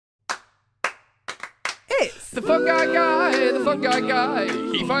this? The fungi guy, the fungi guy.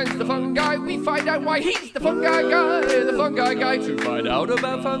 He finds the fungi, we find out why he's the fungi guy. The fungi guy, to find out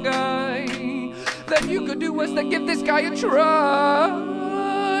about fungi. Then you could do worse than give this guy a try.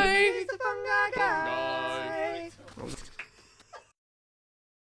 He's the fungi guy.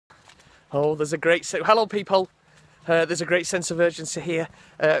 Oh, there's a great hello people. There's a great sense of urgency here.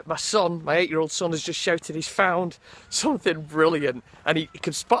 My son, my 8-year-old son, has just shouted he's found something brilliant, and he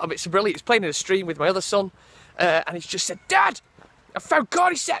can spot him. It's brilliant. He's playing in a stream with my other son, and he's just said, "Dad, I found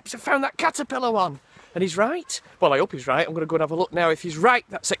Cordyceps. I found that caterpillar one." And he's right. Well, I hope he's right. I'm going to go and have a look now. If he's right,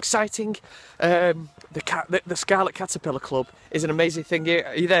 that's exciting. The Scarlet Caterpillar Club is an amazing thing.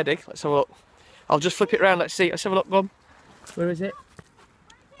 Are you there, Dig? Let's have a look. I'll just flip it around. Let's see. Let's have a look. Go on. Where is it?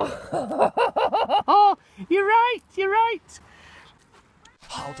 You're right, you're right.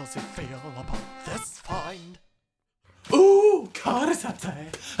 How does it feel about this find? Ooh, Cordyceps,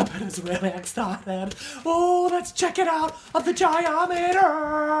 I bet it's really excited. Oh, let's check it out on the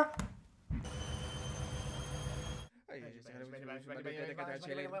diameter.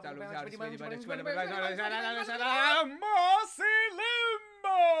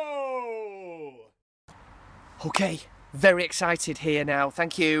 Okay, very excited here now,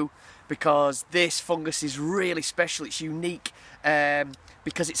 thank you, because this fungus is really special. It's unique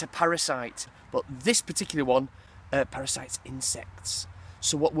because it's a parasite, but this particular one parasites insects.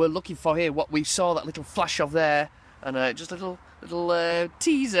 So what we're looking for here, what we saw, that little flash of there, and just a little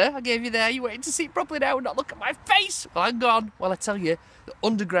teaser I gave you there, you waiting to see it properly now and not look at my face. Well, hang on. Well, I tell you, the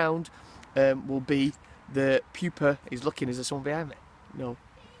underground will be the pupa. He's looking, is there someone behind me? No.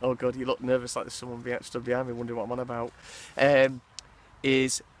 Oh god, you look nervous like there's someone stood behind me wondering what I'm on about.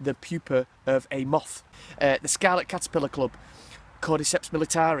 Is the pupa of a moth. The Scarlet Caterpillar Club, Cordyceps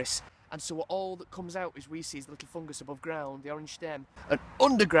Militaris. And so all that comes out is we see is the little fungus above ground, the orange stem. And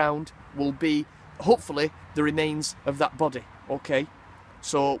underground will be, hopefully, the remains of that body, okay?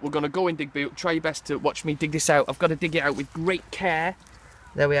 So we're going to go in Dig Boot, try your best to watch me dig this out. I've got to dig it out with great care.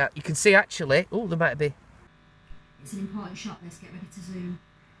 There we are. You can see actually, oh, there might be. It's an important shot, let's get ready to zoom.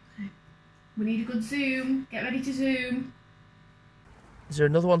 We need a good zoom, get ready to zoom. Is there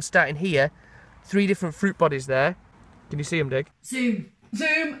another one starting here? 3 different fruit bodies there. Can you see them, Dig? Zoom.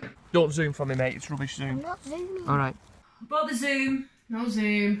 Zoom! Don't zoom for me, mate. It's rubbish zoom. I'm not zooming. Alright. Above the zoom. No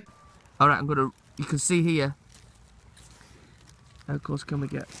zoom. Alright, I'm gonna... You can see here. How close can we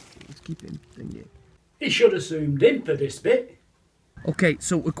get? Let's keep it in thingy. He should have zoomed in for this bit. Okay,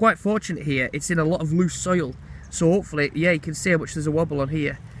 so we're quite fortunate here. It's in a lot of loose soil. So hopefully, yeah, you can see how much there's a wobble on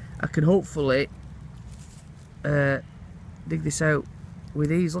here. I can hopefully dig this out with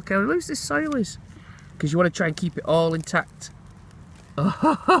these. Look how loose this soil is. Because you want to try and keep it all intact.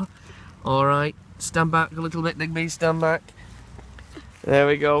 Alright, stand back a little bit, Dig me, stand back. There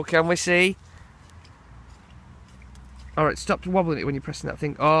we go, can we see? Alright, stop wobbling it when you're pressing that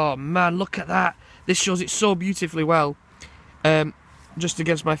thing. Oh man, look at that. This shows it so beautifully well. Just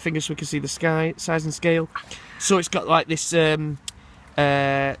against my fingers so we can see the sky, size and scale. So it's got like this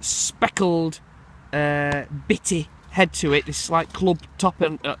speckled, bitty head to it. This slight club top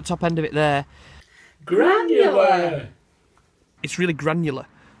end of it there. Granular! It's really granular.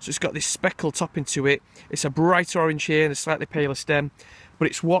 So it's got this speckled topping to it. It's a bright orange here and a slightly paler stem. But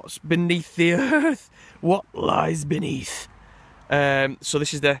it's what's beneath the earth. What lies beneath. So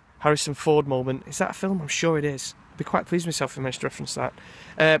this is the Harrison Ford moment. Is that a film? I'm sure it is. I'd be quite pleased with myself if I managed to reference that.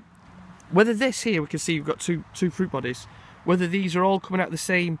 Whether this here, we can see we've got two fruit bodies. Whether these are all coming out of the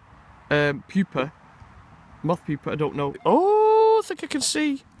same pupa, moth pupa, I don't know. Oh, I think I can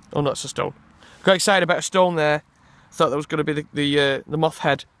see. Oh no, it's a stone. Got excited about a stone there. Thought that was going to be the moth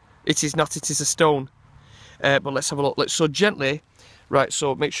head. It is not, it is a stone. But let's have a look. Let's so gently, right,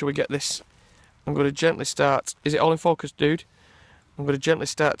 so make sure we get this. I'm going to gently start, is it all in focus, dude? I'm going to gently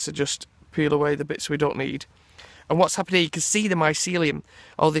start to just peel away the bits we don't need. And what's happening here, you can see the mycelium.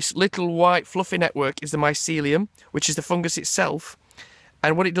 Oh, this little white fluffy network is the mycelium, which is the fungus itself.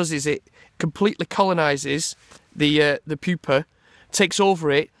 And what it does is it completely colonises the pupa, takes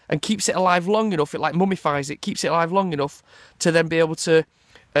over it, and keeps it alive long enough, it like mummifies it, keeps it alive long enough to then be able to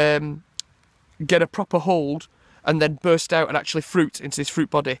get a proper hold and then burst out and actually fruit into this fruit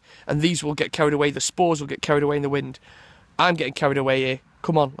body. And these will get carried away, the spores will get carried away in the wind. I'm getting carried away here.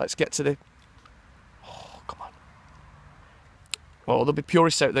 Come on, let's get to the... Oh, come on. Oh, there'll be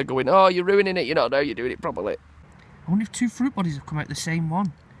purists out there going, oh, you're ruining it, you know, no, you're doing it properly. I wonder if 2 fruit bodies have come out the same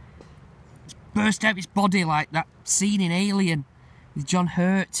one. It's burst out its body like that scene in Alien with John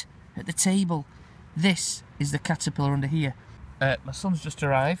Hurt at the table. This is the caterpillar under here. My son's just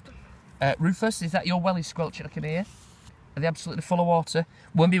arrived. Rufus, is that your wellies squelching I can hear? Are they absolutely full of water?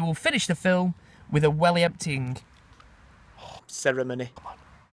 When we will finish the film, with a welly emptying ceremony.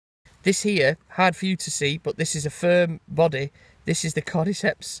 This here, hard for you to see, but this is a firm body. This is the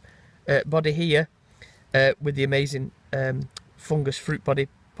Cordyceps body here, with the amazing fungus fruit body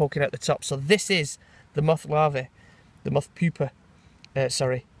poking out the top. So this is the moth larvae, the moth pupa,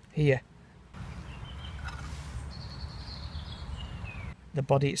 here. The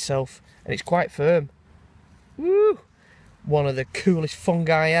body itself, and it's quite firm. Woo! One of the coolest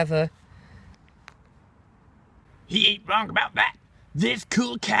fungi ever. He ain't wrong about that. This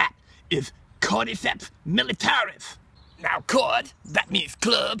cool cat is Cordyceps Militaris. Now cord, that means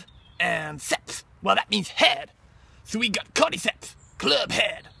club, and seps, well that means head. So we got Cordyceps, club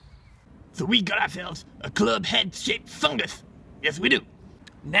head. So we got ourselves a club head shaped fungus. Yes we do.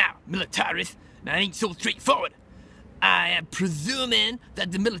 Now, Militaris, now it ain't so straightforward. I am presuming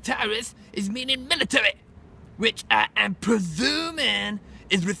that the Militaris is meaning military, which I am presuming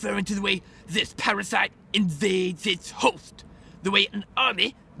is referring to the way this parasite invades its host, the way an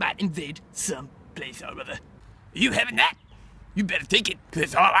army might invade some place or other. You having that? You better take it, because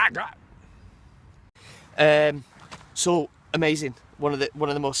it's all I got. So amazing. One of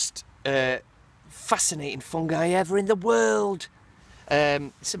the most fascinating fungi ever in the world.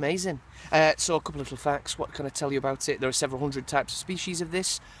 It's amazing. So a couple of little facts. What can I tell you about it? There are several hundred types of species of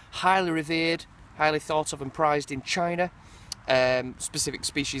this. Highly revered, highly thought of and prized in China. Specific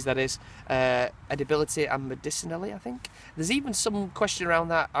species, that is. Edibility and medicinally, I think. There's even some question around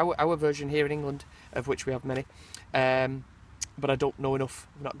that. Our version here in England, of which we have many. But I don't know enough.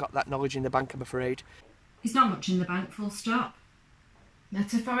 I've not got that knowledge in the bank, I'm afraid. There's not much in the bank, full stop.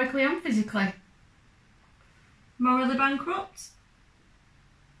 Metaphorically and physically. Morally bankrupt?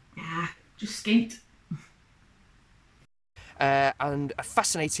 Nah, just skint. And a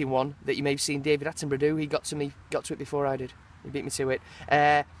fascinating one that you may have seen David Attenborough do. He got to it before I did. He beat me to it.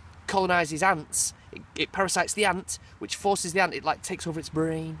 Colonises ants. It parasites the ant, which forces the ant. It like takes over its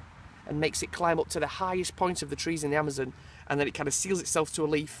brain and makes it climb up to the highest point of the trees in the Amazon, and then it kind of seals itself to a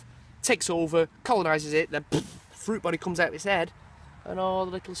leaf, takes over, colonises it, then fruit body comes out of its head, and all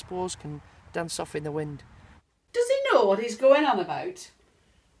the little spores can dance off in the wind. Does he know what he's going on about?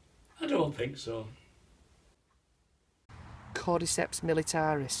 I don't think so. Cordyceps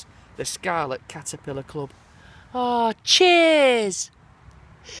Militaris, the Scarlet Caterpillar Club. Oh, cheers!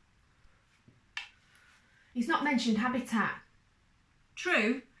 He's not mentioned habitat.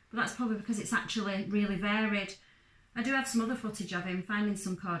 True, but that's probably because it's actually really varied. I do have some other footage of him finding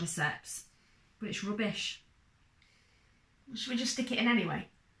some cordyceps, but it's rubbish. Should we just stick it in anyway?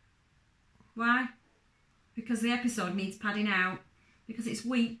 Why? Because the episode needs padding out, because it's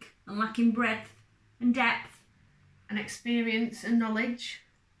weak and lacking breadth and depth and experience and knowledge.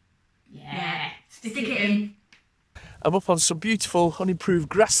 Yeah, stick it in. I'm up on some beautiful unimproved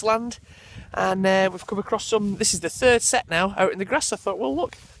grassland, and we've come across some. This is the third set now out in the grass. I thought, well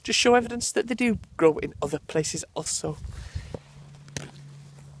look, just show evidence that they do grow in other places also.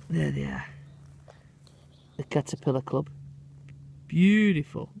 There they are. The Caterpillar Club.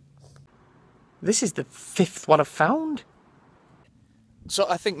 Beautiful. This is the fifth one I've found. So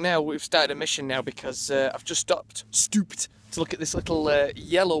I think now we've started a mission now, because I've just stooped to look at this little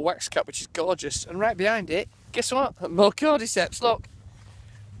yellow wax cap, which is gorgeous, and right behind it, guess what? More cordyceps, look.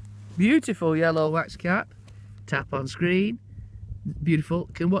 Beautiful yellow wax cap. Tap on screen. Beautiful.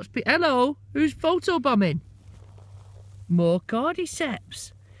 Can watch. Hello, who's photobombing? More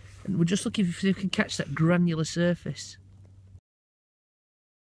cordyceps. And we're just looking if we can catch that granular surface.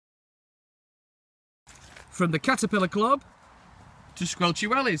 From the Caterpillar Club to Squelchy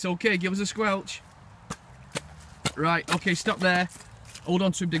Wellies. Okay, give us a squelch. Right, okay, stop there. Hold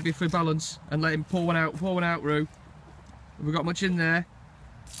on to him, Digby, for balance, and let him pour one out. Pour one out, Roo. Have we got much in there?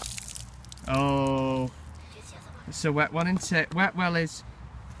 Oh, it's a wet one, isn't it? Wet wellies.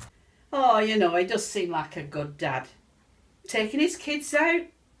 Oh, you know, he does seem like a good dad. Taking his kids out,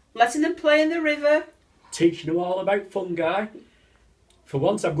 letting them play in the river. Teaching them all about fungi. For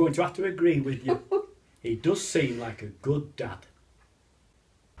once, I'm going to have to agree with you. He does seem like a good dad.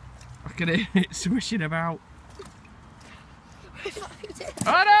 I can hear it swishing about.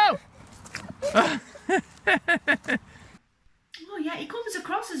 Oh no! Oh yeah, he comes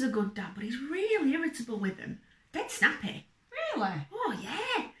across as a good dad, but he's really irritable with them. Dead snappy. Really? Oh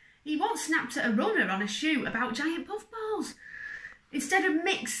yeah. He once snapped at a runner on a shoot about giant puffballs. Instead of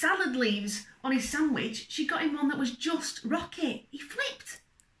mixed salad leaves on his sandwich, she got him one that was just rocket. He flipped.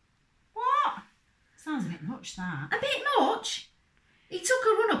 What? Sounds a bit much, that. A bit much? He took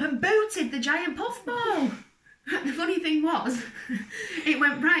a run up and booted the giant puffball. The funny thing was, it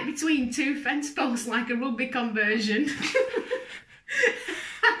went right between two fence posts like a rugby conversion.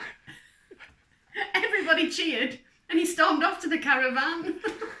 cheered and he stormed off to the caravan.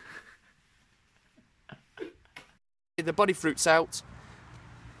 The body fruit's out.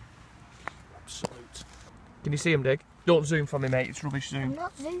 Absolute. Can you see him, Dig? Don't zoom for me, mate. It's rubbish zoom. I'm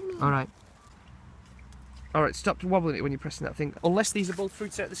not zooming. Alright. Alright, stop wobbling it when you're pressing that thing. Unless these are both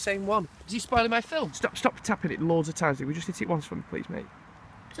fruits out the same one. Is he spoiling my film? Stop tapping it loads of times. Will we just hit it once for me, please, mate?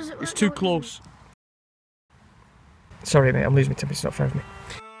 Does it It's work too more close. Sorry, mate. I'm losing my temper. It's not fair of me.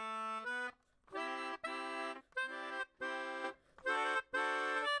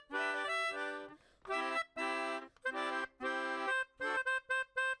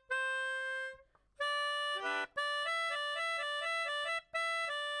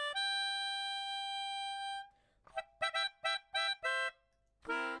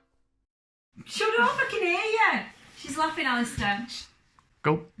 Shut up, I can hear you. She's laughing, Alistair.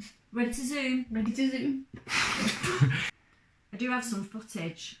 Go. Ready to zoom? Ready to zoom? I do have some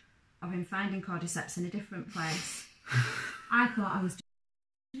footage of him finding cordyceps in a different place. I thought I was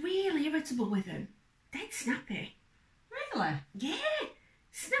Really irritable with him. Dead snappy. Really? Yeah.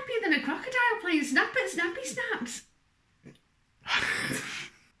 Snappier than a crocodile playing snappy snaps.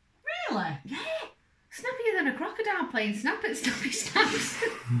 Really? Yeah. Snappier than a crocodile playing snappy snaps.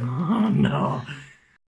 Oh no.